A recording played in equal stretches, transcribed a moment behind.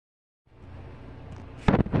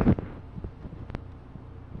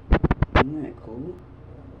cool.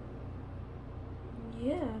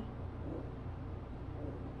 Yeah.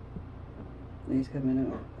 He's coming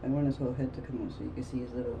out. I want his whole head to come out so you can see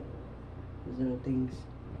his little things.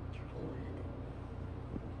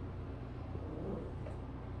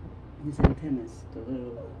 His antennas, the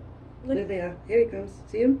little. Look. There they are. Here he comes.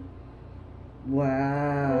 See him?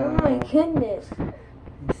 Wow. Oh my goodness.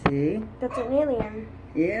 You see? That's an alien.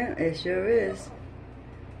 Yeah, it sure is.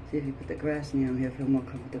 See if you put the grass near him, he'll feel more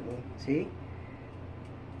comfortable. See?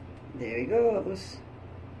 There he goes.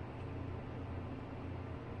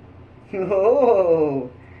 Oh!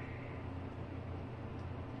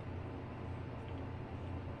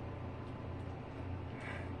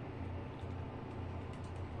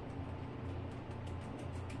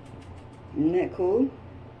 Isn't that cool?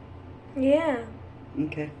 Yeah.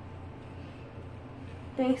 Okay.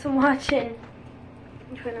 Thanks for watching.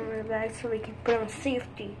 Put him in the bag so we can put him in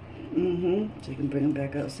safety. So you can bring him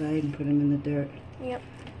back outside and put him in the dirt. Yep.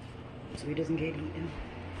 So he doesn't get eaten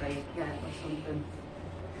by a cat or something.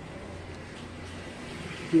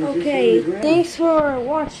 Okay, thanks for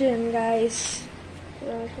watching, guys.